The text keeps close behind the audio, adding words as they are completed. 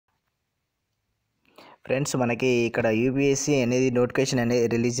Friends మనకి ఇక్కడ UPSC అనేది నోటిఫికేషన్ అనేది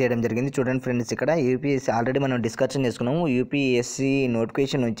రిలీజ్ చేయడం జరిగింది. చూడండి ఫ్రెండ్స్, ఇక్కడ యూపీఎస్సీ ఆల్రెడీ మనం డిస్కషన్ చేసుకున్నాము. యూపీఎస్సీ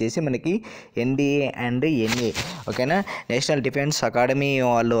నోటిఫికేషన్ వచ్చేసి మనకి ఎన్డీఏ అండ్ ఎన్ఏ, ఓకేనా, నేషనల్ డిఫెన్స్ అకాడమీ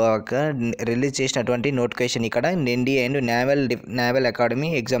వాళ్ళు రిలీజ్ చేసినటువంటి నోటిఫికేషన్. ఇక్కడ NDA and naval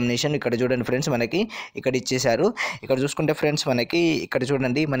academy examination ఇక్కడ చూడండి ఫ్రెండ్స్, మనకి ఇక్కడ ఇచ్చేశారు. ఇక్కడ చూసుకుంటే ఫ్రెండ్స్ మనకి ఇక్కడ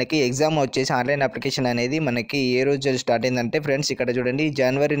చూడండి, మనకి ఎగ్జామ్ వచ్చేసి ఆన్లైన్ అప్లికేషన్ అనేది మనకి ఏ రోజు స్టార్ట్ అయిందంటే ఫ్రెండ్స్ ఇక్కడ చూడండి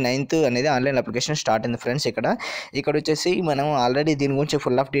జనవరి 9th అనేది ఆన్లైన్ అప్లికేషన్ స్టార్ట్ అయింది ఫ్రెండ్స్. ఇక్కడ వచ్చేసి మనం ఆల్రెడీ దీని గురించి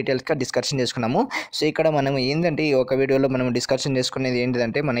ఫుల్ ఆఫ్ డీటెయిల్స్గా డిస్కషన్ చేసుకున్నాము. సో ఇక్కడ మనం ఏంటంటే ఈ ఒక వీడియోలో మనం డిస్కషన్ చేసుకునేది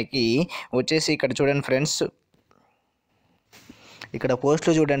ఏంటిదంటే మనకి వచ్చేసి ఇక్కడ చూడండి ఫ్రెండ్స్, ఇక్కడ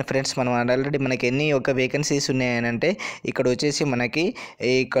పోస్టులు చూడండి ఫ్రెండ్స్, మనం ఆల్రెడీ మనకి ఎన్ని ఒక వేకెన్సీస్ ఉన్నాయని అంటే ఇక్కడ వచ్చేసి మనకి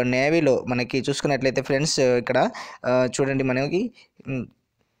ఇక్కడ నేవీలో మనకి చూసుకున్నట్లయితే ఫ్రెండ్స్ ఇక్కడ చూడండి మనకి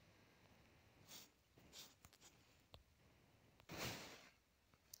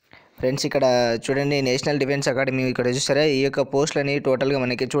ఫ్రెండ్స్ ఇక్కడ చూడండి నేషనల్ డిఫెన్స్ అకాడమీ ఇక్కడ చూసారా, ఈ యొక్క పోస్టులని టోటల్గా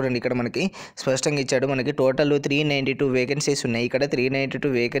మనకి చూడండి ఇక్కడ మనకి స్పష్టంగా ఇచ్చాడు. మనకి టోటల్ 392 వేకెన్సీస్ ఉన్నాయి. ఇక్కడ 392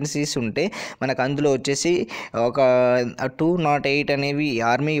 వేకెన్సీస్ ఉంటే మనకు అందులో వచ్చేసి ఒక 208 అనేవి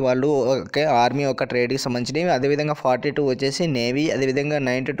ఆర్మీ వాళ్ళు, ఓకే, ఆర్మీ ఒక ట్రేడ్కి సంబంధించినవి. అదేవిధంగా 42 వచ్చేసి నేవీ, అదేవిధంగా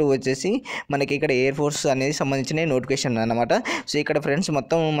 92 వచ్చేసి మనకి ఇక్కడ ఎయిర్ ఫోర్స్ అనేది సంబంధించిన నోటిఫికేషన్ అన్నమాట. సో ఇక్కడ ఫ్రెండ్స్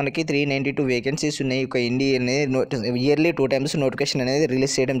మొత్తం మనకి 392 వేకెన్సీస్ ఉన్నాయి. ఒక ఇండియా అనేది ఇయర్లీ 2 times నోటిఫికేషన్ అనేది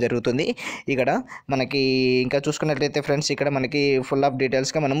రిలీజ్ చేయడం జరుగుతుంది. ఇక్కడ మనకి ఇంకా చూసుకున్నట్లయితే ఫ్రెండ్స్ ఇక్కడ మనకి ఫుల్ ఆఫ్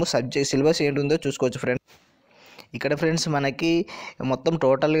డీటెయిల్స్గా మనము సబ్జెక్ట్ సిలబస్ ఏంటుందో చూసుకోవచ్చు ఫ్రెండ్స్. ఇక్కడ ఫ్రెండ్స్ మనకి మొత్తం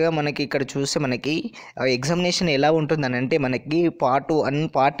టోటల్గా మనకి ఇక్కడ చూస్తే మనకి ఎగ్జామినేషన్ ఎలా ఉంటుందని అంటే మనకి పార్ట్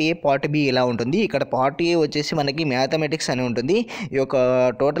ఏ పార్ట్ బి ఎలా ఉంటుంది. ఇక్కడ పార్ట్ ఏ వచ్చేసి మనకి మ్యాథమెటిక్స్ అని ఉంటుంది. ఈ యొక్క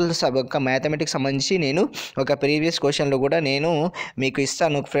టోటల్ ఒక మ్యాథమెటిక్స్ సంబంధించి నేను ఒక ప్రీవియస్ క్వశ్చన్లో కూడా నేను మీకు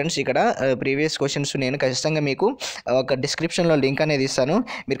ఇస్తాను ఫ్రెండ్స్. ఇక్కడ ప్రీవియస్ క్వశ్చన్స్ నేను ఖచ్చితంగా మీకు ఒక డిస్క్రిప్షన్లో లింక్ అనేది ఇస్తాను,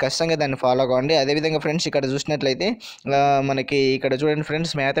 మీరు ఖచ్చితంగా దాన్ని ఫాలో అవ్వండి. అదేవిధంగా ఫ్రెండ్స్ ఇక్కడ చూసినట్లయితే మనకి ఇక్కడ చూడండి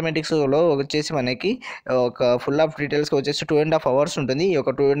ఫ్రెండ్స్ మ్యాథమెటిక్స్లో వచ్చేసి మనకి ఒక ఫుల్ ఆఫ్ డీటెయిల్స్కి వచ్చేసి 2.5 hours ఉంటుంది. ఈ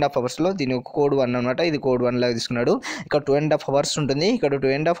యొక్క 2.5 hoursలో దీని ఒక కోడ్ 1 అనమాట, ఇది కోడ్ 1 లాగా తీసుకున్నాడు. ఇక్కడ 2.5 hours ఉంటుంది. ఇక్కడ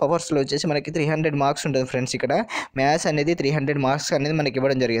 2.5 hoursలో వచ్చేసి మనకి 300 మార్క్స్ ఉంటుంది ఫ్రెండ్స్. ఇక్కడ మ్యాథ్స్ అనేది 300 మార్క్స్ అనేది మనకి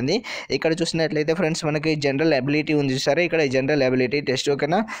ఇవ్వడం జరిగింది. ఇక్కడ చూసినట్లయితే ఫ్రెండ్స్ మనకి జనరల్ అబిలిటీ ఉంది చూసారా, ఇక్కడ జనరల్ అబిలిటీ టెస్ట్,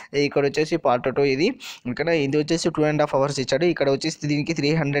 ఓకేనా. ఇక్కడ వచ్చేసి పార్ట్ 2 ఇది. ఇక్కడ ఇది వచ్చేసి 2.5 hours ఇచ్చాడు. ఇక్కడ వచ్చేసి దీనికి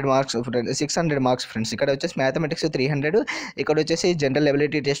 300 మార్క్స్ 600 మార్క్స్ ఫ్రెండ్స్. ఇక్కడ వచ్చేసి మ్యాథమెటిక్స్ 300, ఇక్కడ వచ్చేసి జనరల్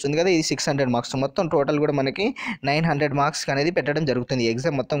అబిలిటీ టెస్ట్ ఉంది కదా, ఇది 600 మార్క్స్. మొత్తం టోటల్ కూడా మనకి 900 మార్క్స్ అనేది పెట్టడం జరుగుతుంది.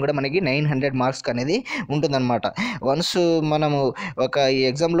 ఎగ్జామ్ మొత్తం కూడా మనకి 900 మార్క్స్ అనేది ఉంటుందన్నమాట. వన్స్ మనము ఒక ఈ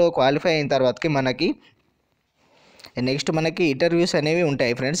ఎగ్జామ్లో క్వాలిఫై అయిన తర్వాతకి మనకి నెక్స్ట్ మనకి ఇంటర్వ్యూస్ అనేవి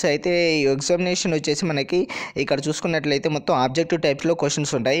ఉంటాయి ఫ్రెండ్స్. అయితే ఈ ఎగ్జామినేషన్ వచ్చేసి మనకి ఇక్కడ చూసుకున్నట్లయితే మొత్తం ఆబ్జెక్టివ్ టైప్స్లో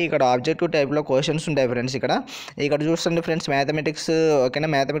క్వశ్చన్స్ ఉంటాయి. ఇక్కడ ఆబ్జెక్టివ్ టైప్లో క్వశ్చన్స్ ఉంటాయి ఫ్రెండ్స్. ఇక్కడ చూస్తుంటే ఫ్రెండ్స్ మ్యాథమెటిక్స్, ఓకేనా,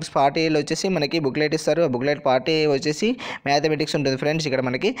 మ్యాథమెటిక్స్ పార్ట్ ఏలో వచ్చేసి మనకి బుక్లెట్ ఇస్తారు. ఆ బుక్లెట్ పార్ట్ ఏ వచ్చేసి మ్యాథమెటిక్స్ ఉంటుంది ఫ్రెండ్స్. ఇక్కడ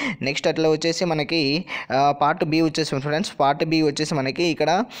మనకి నెక్స్ట్ అట్లా వచ్చేసి మనకి పార్ట్ బి వచ్చేసి ఫ్రెండ్స్, పార్ట్ బి వచ్చేసి మనకి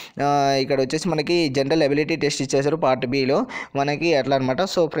ఇక్కడ వచ్చేసి మనకి జనరల్ అబిలిటీ టెస్ట్ ఇచ్చేసారు పార్ట్ బిలో మనకి అట్లా అనమాట.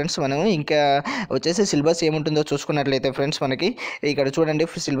 సో ఫ్రెండ్స్ మనం ఇంకా వచ్చేసి సిలబస్ ఏముంటుందో చూసుకున్నట్లయితే ఫ్రెండ్స్ మనకి ఇక్కడ చూడండి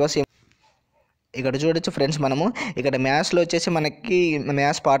సిలబస్ ఇక్కడ చూడొచ్చు ఫ్రెండ్స్. మనము ఇక్కడ మ్యాథ్స్లో వచ్చేసి మనకి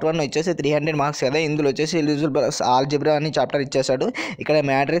మ్యాథ్స్ పార్ట్ 1 వచ్చేసి 300 మార్క్స్ కదా. ఇందులో వచ్చేసి ఆల్జిబ్రా అని చాప్టర్ ఇచ్చేసాడు. ఇక్కడ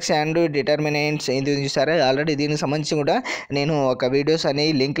మ్యాట్రిక్స్ అండ్ డిటర్మినెంట్స్ ఇది చూసారా, ఆల్రెడీ దీనికి సంబంధించి కూడా నేను ఒక వీడియోస్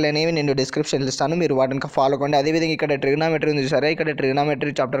అనేవి లింక్లు అనేవి నేను డిస్క్రిప్షన్లో ఇస్తాను, మీరు వాటిని ఫాలో అవ్వండి. అదేవిధంగా ఇక్కడ ట్రిగ్నామెట్రీ ఉంది చూసారా, ఇక్కడ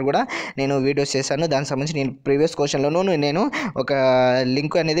ట్రిగ్నామెట్రీ చాప్టర్ కూడా నేను వీడియోస్ చేశాను. దానికి సంబంధించి నేను ప్రీవియస్ క్వశ్చన్లోనూ నేను ఒక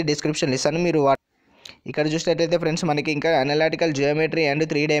లింక్ అనేది డిస్క్రిప్షన్లో ఇస్తాను, మీరు ఇక్కడ చూసినట్లయితే ఫ్రెండ్స్ మనకి ఇంకా అనలిటికల్ జియోమెట్రీ అండ్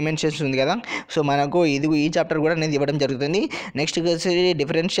 3 dimensions ఉంది కదా. సో మనకు ఈ చాప్టర్ కూడా అనేది ఇవ్వడం జరుగుతుంది. నెక్స్ట్ వచ్చేసి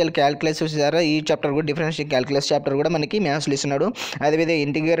డిఫరెన్షియల్ క్యాలిక్యులస్ చూసారా, ఈ చాప్టర్ కూడా డిఫరెన్షియల్ క్యాలిక్యులస్ చాప్టర్ కూడా మనకి మ్యాథ్స్లో ఇస్తున్నాడు. అదేవిధంగా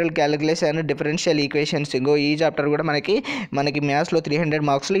integral calculus and differential equations ఈ చాప్టర్ కూడా మనకి మ్యాథ్స్లో 300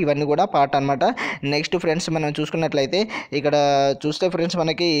 మార్క్స్లు ఇవన్నీ కూడా పార్ట్ అనమాట. నెక్స్ట్ ఫ్రెండ్స్ మనం చూసుకున్నట్లయితే ఇక్కడ చూస్తే ఫ్రెండ్స్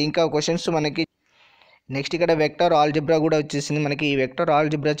మనకి ఇంకా క్వశ్చన్స్ మనకి నెక్స్ట్ ఇక్కడ వెక్టర్ ఆల్జిబ్రా కూడా వచ్చేసింది. మనకి ఈ వెక్టర్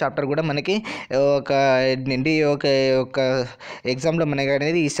ఆల్జిబ్రా చాప్టర్ కూడా మనకి ఒక ఎగ్జామ్లో మనకి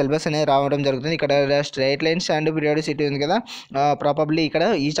అనేది ఈ సిలబస్ అనేది రావడం జరుగుతుంది. ఇక్కడ స్ట్రైట్ లైన్స్ అండ్ పీరియాడిసిటీ ఉంది కదా, ప్రాబబ్లీ ఇక్కడ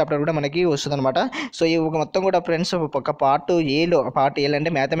ఈ చాప్టర్ కూడా మనకి వస్తుంది అనమాట. సో ఈ మొత్తం కూడా ఫ్రెండ్స్ ఒక పార్ట్ ఏలో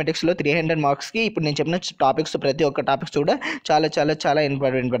అంటే మ్యాథమెటిక్స్లో 300 మార్క్స్కి ఇప్పుడు నేను చెప్పిన టాపిక్స్ ప్రతి ఒక్క టాపిక్స్ కూడా చాలా చాలా చాలా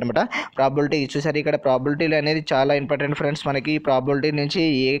ఇంపార్టెంట్ అనమాట. ప్రాబిలిటీ చూసారు, ఇక్కడ ప్రాబిలిటీలు అనేది చాలా ఇంపార్టెంట్ ఫ్రెండ్స్. మనకి ప్రాబిలిటీ నుంచి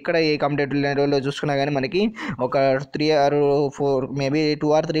ఎక్కడ ఏ కాంపిటేటివ్ లెవెల్లో చూసుకున్నా కానీ మనకి ఒక 3 or 4 మేబీ 2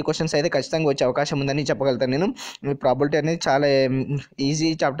 or 3 క్వశ్చన్స్ అయితే ఖచ్చితంగా వచ్చే అవకాశం ఉందని చెప్పగలుగుతాను నేను. ప్రాబిలిటీ అనేది చాలా ఈజీ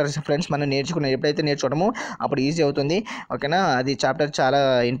చాప్టర్స్ ఫ్రెండ్స్. మనం ఎప్పుడైతే నేర్చుకోవడమో అప్పుడు ఈజీ అవుతుంది, ఓకేనా. అది చాప్టర్ చాలా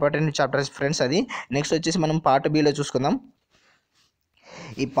ఇంపార్టెంట్ చాప్టర్స్ ఫ్రెండ్స్ అది. నెక్స్ట్ వచ్చేసి మనం పార్ట్ బిలో చూసుకుందాం.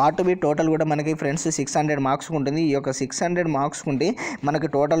 ఈ పార్ట్ బి టోటల్ కూడా మనకి ఫ్రెండ్స్ 600 మార్క్స్ ఉంటుంది. ఈ యొక్క 600 మార్క్స్ ఉంటే మనకి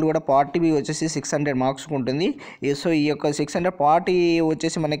టోటల్ కూడా పార్ట్ బి వచ్చేసి 600 మార్క్స్ ఉంటుంది. సో ఈ యొక్క 600 పార్ట్ ఏ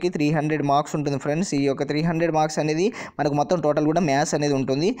వచ్చేసి మనకి 300 మార్క్స్ ఉంటుంది ఫ్రెండ్స్. ఈ యొక్క 300 మార్క్స్ అనేది మనకు మొత్తం టోటల్ కూడా మ్యాథ్స్ అనేది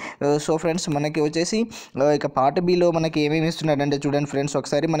ఉంటుంది. సో ఫ్రెండ్స్ మనకి వచ్చేసి ఇక పార్ట్ బిలో మనకి ఏమేమి ఇస్తున్నాడంటే చూడండి ఫ్రెండ్స్,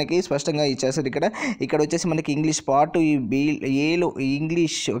 ఒకసారి మనకి స్పష్టంగా ఇచ్చేస్తారు. ఇక్కడ వచ్చేసి మనకి ఇంగ్లీష్ పార్ట్ బి ఏలో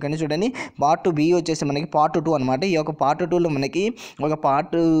ఇంగ్లీష్ ఓకేనా చూడండి. పార్ట్ బి వచ్చేసి మనకి పార్ట్ 2 అనమాట. ఈ యొక్క పార్ట్ 2లో మనకి ఒక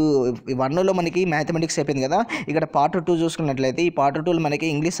పార్ట్ 1లో మనకి మ్యాథమెటిక్స్ అయిపోయింది కదా. ఇక్కడ పార్ట్ 2 చూసుకున్నట్లయితే ఈ పార్ట్ 2లో మనకి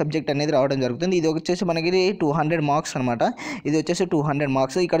ఇంగ్లీష్ సబ్జెక్ట్ అనేది రావడం జరుగుతుంది. ఇది వచ్చేసి మనకి 200 మార్క్స్ అనమాట. ఇది వచ్చేసి 200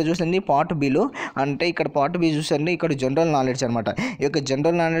 మార్క్స్. ఇక్కడ చూసండి పార్ట్ బిలో అంటే ఇక్కడ పార్ట్ బి చూసండి, ఇక్కడ జనరల్ నాలెడ్జ్ అనమాట. ఈ యొక్క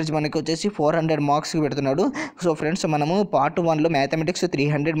జనరల్ నాలెడ్జ్ మనకి వచ్చేసి 400 మార్క్స్కి పెడుతున్నాడు. సో ఫ్రెండ్స్ మనము పార్ట్ 1లో మ్యాథమెటిక్స్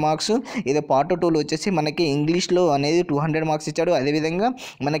 300 మార్క్స్, ఇది పార్ట్ 2లో వచ్చేసి మనకి ఇంగ్లీష్లో అనేది 200 మార్క్స్ ఇచ్చాడు. అదేవిధంగా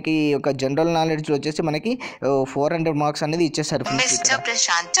మనకి ఒక జనరల్ నాలెడ్జ్లో వచ్చేసి మనకి 400 మార్క్స్ అనేది ఇచ్చేసారు. Mister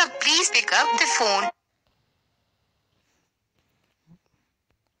Prashanth please pick up the phone.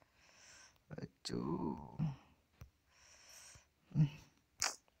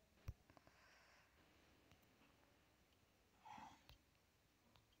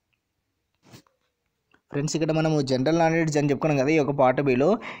 Friends ఇక్కడ మనము జనరల్ నాలెడ్జ్ అని చెప్పుకున్నాం కదా. ఈ యొక్క పార్ట్ బిలో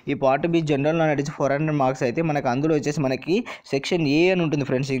ఈ part B general knowledge 400 marks అయితే మనకు అందులో వచ్చేసి మనకి సెక్షన్ ఏ అని ఉంటుంది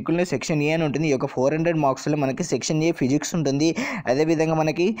ఫ్రెండ్స్. ఇందులో సెక్షన్ ఏ అని ఉంటుంది. ఈ యొక్క 400 మార్క్స్లో మనకి సెక్షన్ ఏ ఫిజిక్స్ ఉంటుంది. అదేవిధంగా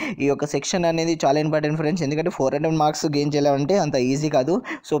మనకి ఈ యొక్క సెక్షన్ అనేది చాలా ఇంపార్టెంట్ ఫ్రెండ్స్, ఎందుకంటే 400 మార్క్స్ గెయిన్ చేయాలంటే అంత ఈజీ కాదు.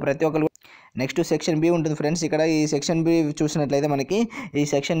 సో ప్రతి ఒక్కరు నెక్స్ట్ సెక్షన్ బి ఉంటుంది ఫ్రెండ్స్. ఇక్కడ ఈ సెక్షన్ బి చూసినట్లయితే మనకి ఈ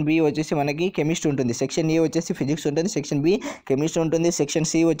సెక్షన్ బి వచ్చేసి మనకి కెమిస్ట్రీ ఉంటుంది. సెక్షన్ ఏ వచ్చేసి ఫిజిక్స్ ఉంటుంది. సెక్షన్ బి కెమిస్ట్రీ ఉంటుంది. సెక్షన్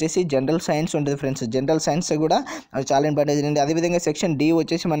సి వచ్చేసి జనరల్ సైన్స్ ఉంటుంది ఫ్రెండ్స్. జనరల్ సైన్స్ కూడా చాలా ఇంపార్టెంట్ ఉంది. అదేవిధంగా సెక్షన్ డి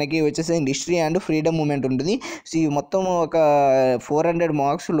వచ్చేసి మనకి వచ్చేసి హిస్టరీ అండ్ ఫ్రీడమ్ మూమెంట్ ఉంటుంది. సో ఈ మొత్తం ఒక 400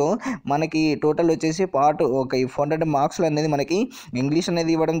 మార్క్స్లో మనకి టోటల్ వచ్చేసి పార్ట్ ఒక 400 మార్క్స్లో అనేది మనకి ఇంగ్లీష్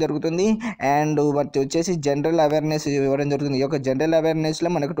అనేది ఇవ్వడం జరుగుతుంది. అండ్ వచ్చేసి జనరల్ అవేర్నెస్ ఇవ్వడం జరుగుతుంది. ఈ యొక్క జనరల్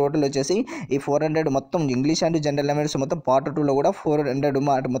అవేర్నెస్లో మనకు టోటల్ వచ్చేసి ఈ 400 మొత్తం ఇంగ్లీష్ అండ్ జనరల్ అవేర్నెస్ మొత్తం పార్ట్ 2లో కూడా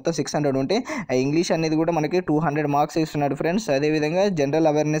 400 మొత్తం 600 ఉంటే ఇంగ్లీష్ అనేది కూడా మనకి 200 మార్క్స్ ఇస్తున్నాడు ఫ్రెండ్స్. అదేవిధంగా జనరల్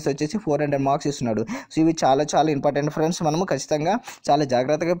అవేర్నెస్ వచ్చేసి 400 మార్క్స్ ఇస్తున్నాడు. సో ఇవి చాలా చాలా ఇంపార్టెంట్ ఫ్రెండ్స్. మనము ఖచ్చితంగా చాలా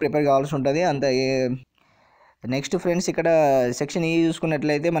జాగ్రత్తగా ప్రిపేర్ కావాల్సి ఉంటుంది. అంత నెక్స్ట్ ఫ్రెండ్స్ ఇక్కడ సెక్షన్ ఈ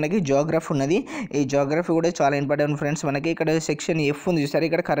చూసుకున్నట్లయితే మనకి జియోగ్రఫీ ఉన్నది. ఈ జియోగ్రఫీ కూడా చాలా ఇంపార్టెంట్ ఫ్రెండ్స్. మనకి ఇక్కడ సెక్షన్ ఎఫ్ ఉంది చూసారు.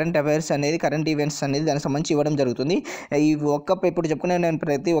 ఇక్కడ కరెంట్ అఫైర్స్ అనేది కరెంట్ ఈవెంట్స్ అనేది దానికి సంబంధించి ఇవ్వడం జరుగుతుంది. ఈ ఇప్పుడు చెప్పుకునే నేను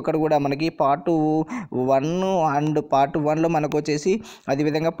ప్రతి ఒక్కరు కూడా మనకి పార్ట్ 1 అండ్ పార్ట్ 1లో మనకు వచ్చేసి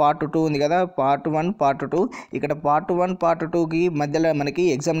అదేవిధంగా పార్ట్ 2 ఉంది కదా. పార్ట్ 1 పార్ట్ 2 ఇక్కడ పార్ట్ 1 పార్ట్ 2కి మధ్యలో మనకి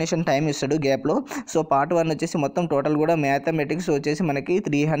ఎగ్జామినేషన్ టైం ఇస్తాడు గ్యాప్లో. సో పార్ట్ 1 వచ్చేసి మొత్తం టోటల్ కూడా మ్యాథమెటిక్స్ వచ్చేసి మనకి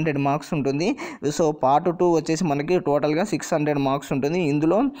 300 మార్క్స్ ఉంటుంది. సో పార్ట్ 2 వచ్చేసి మనకి టోటల్గా 600 మార్క్స్ ఉంటుంది.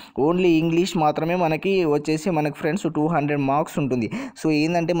 ఇందులో ఓన్లీ ఇంగ్లీష్ మాత్రమే మనకి వచ్చేసి మనకి ఫ్రెండ్స్ 200 మార్క్స్ ఉంటుంది. సో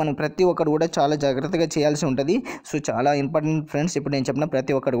ఏంటంటే మనం ప్రతి ఒక్కరు కూడా చాలా జాగ్రత్తగా చేయాల్సి ఉంటుంది. సో చాలా ఇంపార్టెంట్ ఫ్రెండ్స్ ఇప్పుడు నేను చెప్పిన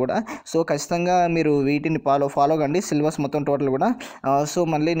ప్రతి ఒక్కరు కూడా. సో ఖచ్చితంగా మీరు వీటిని ఫాలో కండి సిలబస్ మొత్తం టోటల్ కూడా. సో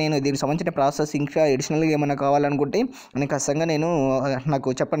మళ్ళీ నేను దీనికి సంబంధించిన ప్రాసెస్ ఇంకా అడిషనల్గా ఏమైనా కావాలనుకుంటే నేను ఖచ్చితంగా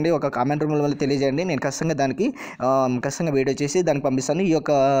నాకు చెప్పండి, ఒక కామెంట్ రూమ్లో వల్ల తెలియజేయండి. నేను ఖచ్చితంగా దానికి ఖచ్చితంగా వీడియో చేసి దానికి పంపిస్తాను. ఈ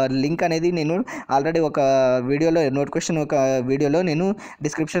యొక్క లింక్ అనేది నేను ఆల్రెడీ ఒక వీడియోలో నోటిఫికేషన్ ఒక వీడియోలో నేను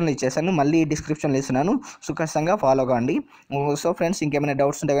డిస్క్రిప్షన్లో ఇచ్చేసాను, మళ్ళీ డిస్క్రిప్షన్లో ఇస్తున్నాను. సో ఖచ్చితంగా ఫాలో కాండి. సో ఫ్రెండ్స్ ఇంకేమైనా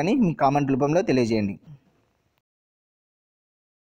డౌట్స్ ఉంటే కానీ మీ కామెంట్ రూపంలో తెలియజేయండి.